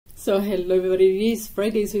So hello everybody, it is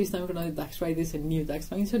Friday, so it's time for another DAX Fridays, a new DAX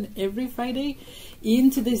function every Friday.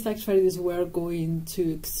 In today's DAX Fridays, we're going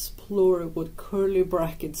to explore what curly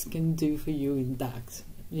brackets can do for you in DAX.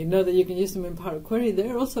 You know that you can use them in Power Query,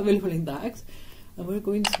 they're also available in DAX. And we're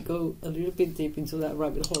going to go a little bit deep into that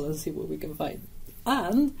rabbit hole and see what we can find.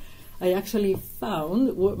 And I actually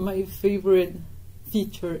found what my favorite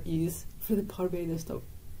feature is for the Power BI desktop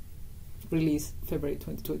release February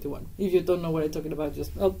 2021. If you don't know what I'm talking about,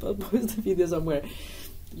 just I'll post the video somewhere.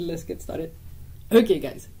 Let's get started. Okay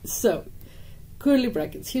guys, so curly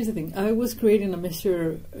brackets. Here's the thing, I was creating a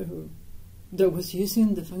measure that was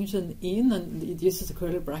using the function in, and it uses the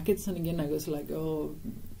curly brackets, and again I was like, oh,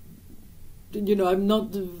 you know, I'm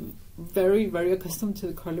not very accustomed to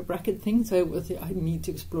the curly bracket thing, so I need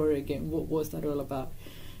to explore it again. What was that all about?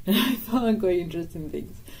 And I found quite interesting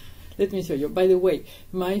things. Let me show you. By the way,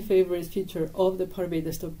 my favorite feature of the Power BI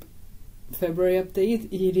Desktop February update,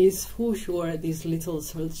 it is for sure this little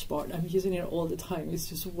search bar. I'm using it all the time. It's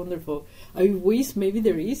just wonderful. I wish maybe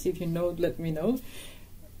there is. If you know, let me know.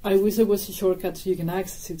 I wish there was a shortcut so you can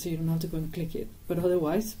access it so you don't have to go and click it. But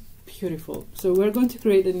otherwise, beautiful. So we're going to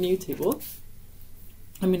create a new table.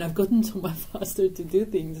 I mean, I've gotten so much faster to do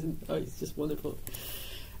things. And, oh, it's just wonderful.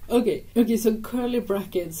 Okay, so curly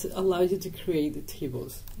brackets allow you to create the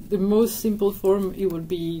tables. The most simple form, it would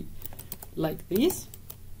be like this.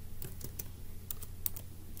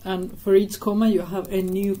 And for each comma, you have a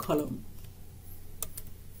new column.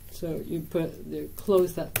 So you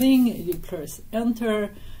close that thing, you press enter,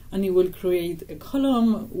 and it will create a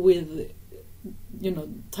column with, you know,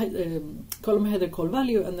 column header, call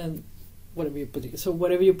value, and then whatever you put it. So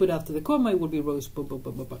whatever you put after the comma, it will be rows, boom, boom,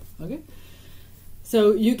 boom, boom, boom. Okay?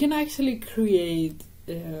 So you can actually create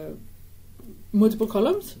multiple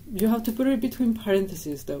columns. You have to put it between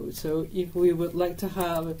parentheses though. So if we would like to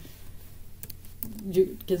have,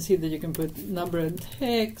 you can see that you can put number and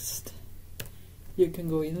text. You can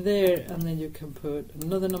go in there and then you can put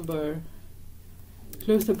another number,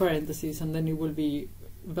 close the parentheses, and then it will be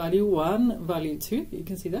value 1, value 2. You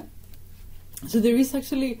can see that. So there is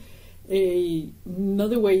actually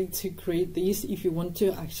another way to create these. If you want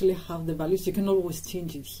to actually have the values, you can always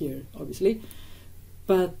change it here, obviously.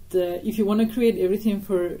 But if you want to create everything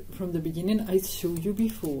from the beginning, I showed you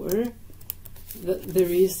before that there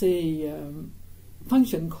is a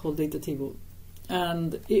function called data table,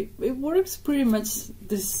 and it works pretty much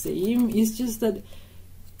the same. It's just that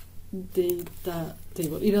data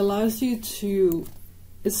table, it allows you to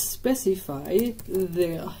specify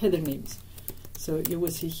the header names. So you will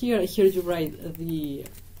see here you write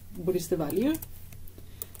what is the value,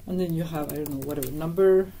 and then you have, I don't know, whatever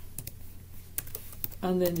number,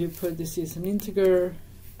 and then you put this is an integer,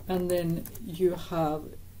 and then you have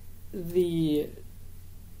the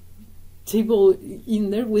table in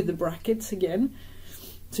there with the brackets again.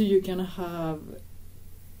 So you can have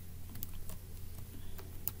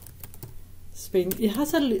Spain. It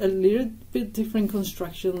has a little bit different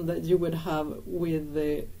construction that you would have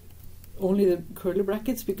with only the curly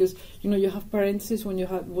brackets, because you know you have parentheses when you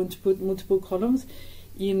want to put multiple columns.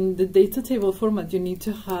 In the data table format, you need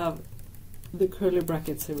to have the curly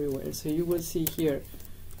brackets everywhere. So you will see here,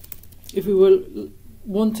 if we will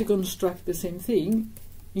want to construct the same thing,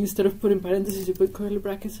 instead of putting parentheses, you put curly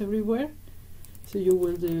brackets everywhere. So you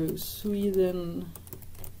will do Sweden,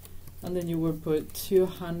 and then you will put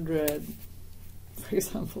 200, for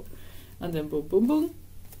example, and then boom, boom, boom.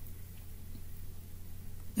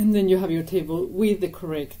 And then you have your table with the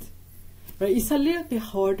correct, right? It's a little bit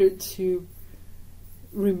harder to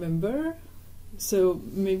remember, so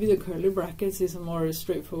maybe the curly brackets is a more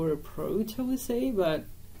straightforward approach, I would say, but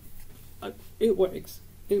it works.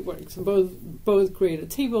 It works. Both create a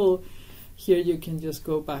table. Here you can just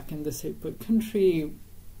go back and say put country.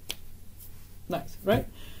 Nice, right?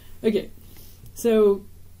 Okay, so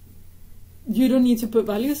you don't need to put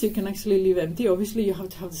values. You can actually leave empty. Obviously, you have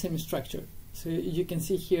to have the same structure. So you can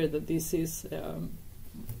see here that this is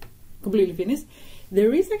completely finished.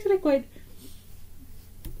 There is actually quite,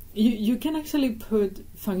 you can actually put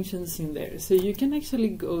functions in there. So you can actually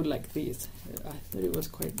go like this. I thought it was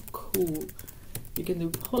quite cool. You can do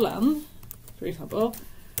Poland, for example,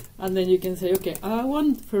 and then you can say, okay, I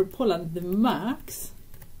want for Poland the max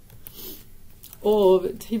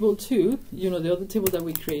of table 2, you know, the other table that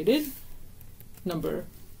we created, number.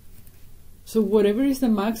 So whatever is the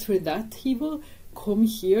max for that table, come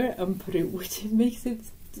here and put it, which makes it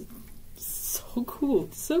so cool,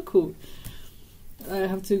 so cool. I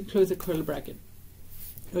have to close the curly bracket.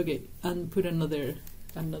 Okay, and put another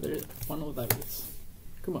one of values.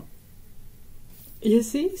 Come on. You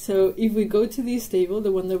see, so if we go to this table,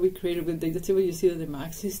 the one that we created with data table, you see that the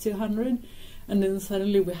max is 200, and then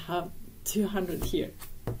suddenly we have 200 here.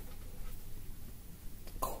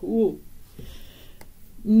 Cool.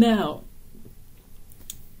 Now,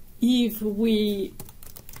 if we,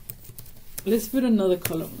 let's put another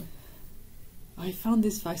column. I found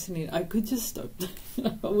this fascinating. I could just stop.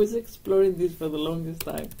 I was exploring this for the longest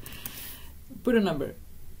time. Put a number.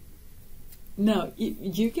 Now,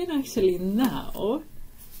 you can actually now,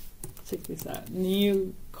 check this out,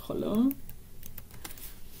 new column,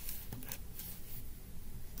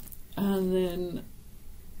 and then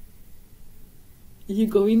you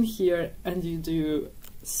go in here and you do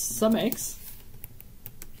sum x,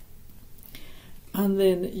 and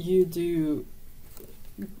then you do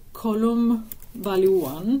column value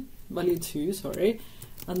 1, value 2, sorry,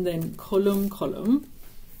 and then column.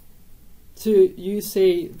 So you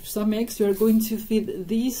say sum x, you're going to feed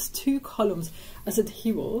these two columns as a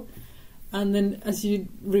table, and then as you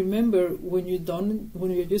remember, when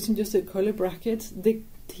you're using just a curly brackets, the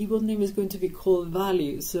table name is going to be called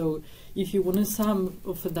value. So if you want to sum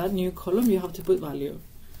for that new column, you have to put value.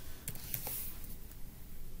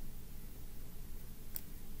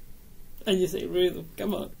 And you say, really,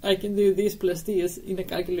 come on, I can do this plus this in a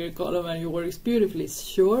calculator column and it works beautifully.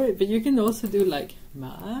 Sure, but you can also do like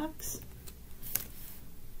max,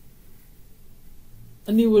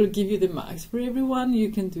 and it will give you the max for everyone. You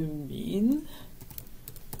can do mean.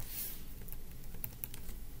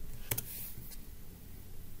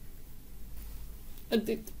 And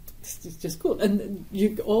it's just cool. And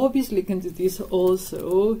you obviously can do this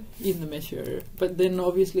also in the measure, but then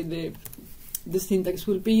obviously the syntax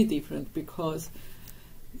will be different because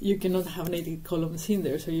you cannot have 80 columns in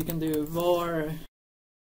there. So you can do var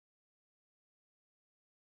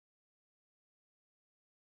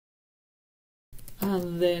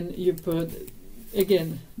and then you put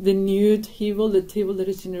again the new table, the table that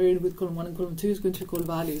is generated with column 1 and column 2 is going to be called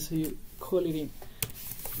value, so you call it in.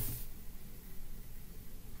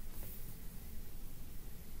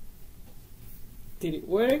 Did it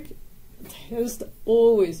work? Test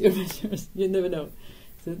always your measures, you never know.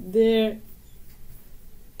 So there,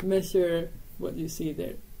 measure what you see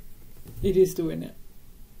there. It is doing it.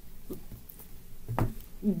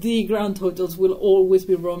 The grand totals will always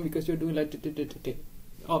be wrong because you're doing like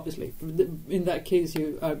obviously. In that case,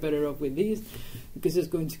 you are better off with these because it's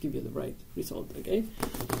going to give you the right result. Okay.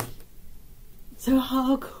 So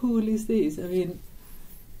how cool is this?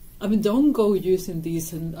 I mean, don't go using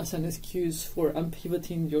this as an excuse for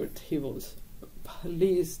unpivoting your tables.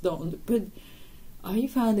 Please don't. But I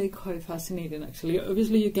found it quite fascinating, actually.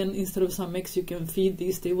 Obviously, you can, instead of sum x, you can feed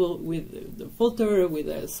this table with the filter, with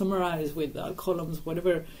a summarize, with columns,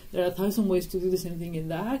 whatever. There are 1,000 ways to do the same thing in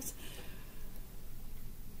DAX.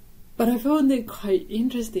 But I found it quite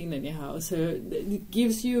interesting anyhow. So it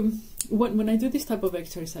gives you, when I do this type of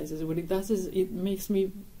exercises, what it does is it makes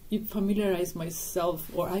me familiarize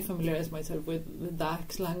myself, or I familiarize myself with the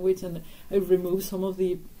DAX language, and I remove some of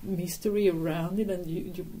the mystery around it, and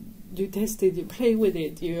you test it, you play with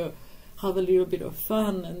it, you have a little bit of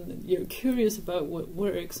fun, and you're curious about what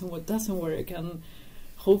works and what doesn't work, and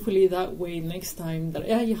hopefully that way next time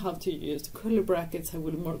that you have to use the curly brackets, I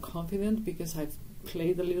will be more confident because I've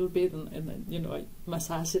played a little bit and you know, I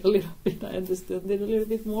massage it a little bit, I understand it a little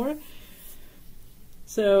bit more.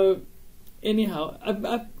 So anyhow,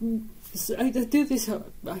 I do this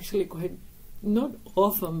actually quite, not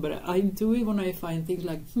often, but I do it when I find things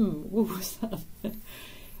like, what was that?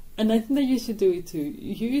 And I think that you should do it too.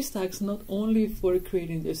 Use DAX not only for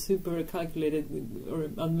creating the super calculated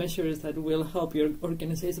or measures that will help your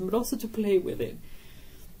organization, but also to play with it.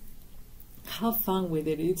 Have fun with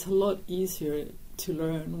it. It's a lot easier to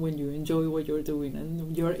learn when you enjoy what you're doing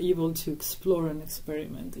and you're able to explore and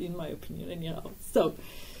experiment, in my opinion, anyhow. So,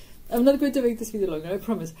 I'm not going to make this video longer, I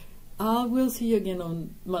promise. I will see you again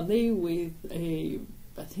on Monday with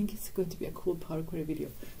I think it's going to be a cool Power Query video.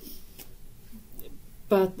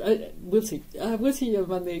 But we'll see. We'll see you on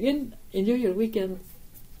Monday again. Enjoy your weekend.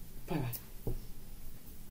 Bye bye.